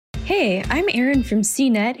Hey, I'm Erin from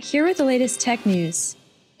CNET, here with the latest tech news.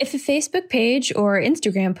 If a Facebook page or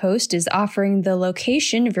Instagram post is offering the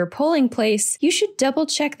location of your polling place, you should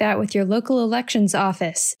double-check that with your local elections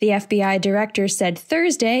office, the FBI director said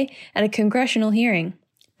Thursday at a congressional hearing.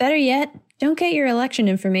 Better yet, don't get your election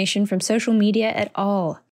information from social media at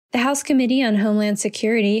all. The House Committee on Homeland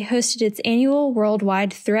Security hosted its annual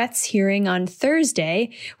Worldwide Threats hearing on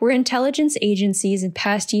Thursday, where intelligence agencies in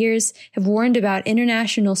past years have warned about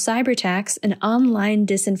international cyber attacks and online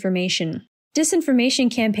disinformation.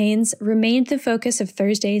 Disinformation campaigns remained the focus of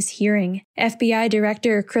Thursday's hearing. FBI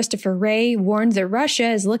Director Christopher Wray warned that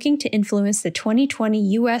Russia is looking to influence the 2020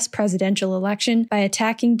 U.S. presidential election by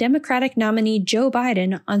attacking Democratic nominee Joe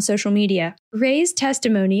Biden on social media. Wray's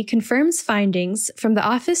testimony confirms findings from the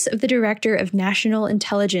Office of the Director of National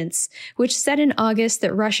Intelligence, which said in August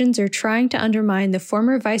that Russians are trying to undermine the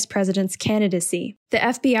former vice president's candidacy. The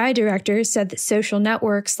FBI director said that social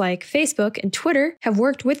networks like Facebook and Twitter have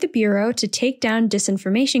worked with the Bureau to take down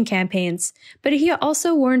disinformation campaigns, but he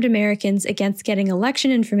also warned Americans against getting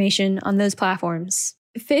election information on those platforms.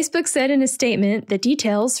 Facebook said in a statement that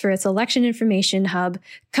details for its election information hub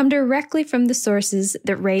come directly from the sources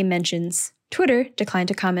that Wray mentions. Twitter declined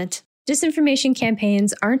to comment. Disinformation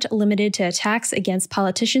campaigns aren't limited to attacks against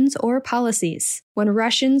politicians or policies. When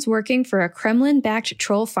Russians working for a Kremlin-backed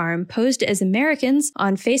troll farm posed as Americans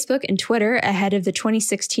on Facebook and Twitter ahead of the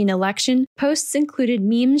 2016 election, posts included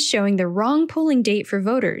memes showing the wrong polling date for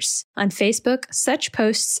voters. On Facebook, such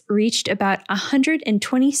posts reached about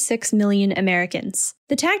 126 million Americans.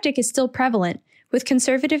 The tactic is still prevalent, with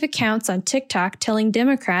conservative accounts on TikTok telling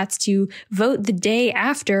Democrats to vote the day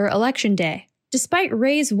after Election Day. Despite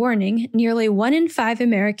Wray's warning, nearly 1 in 5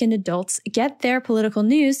 American adults get their political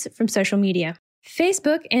news from social media.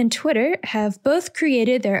 Facebook and Twitter have both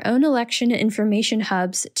created their own election information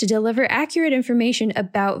hubs to deliver accurate information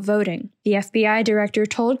about voting. The FBI director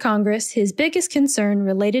told Congress his biggest concern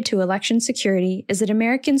related to election security is that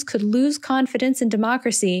Americans could lose confidence in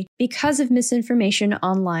democracy because of misinformation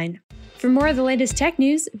online. For more of the latest tech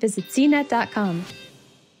news, visit cnet.com.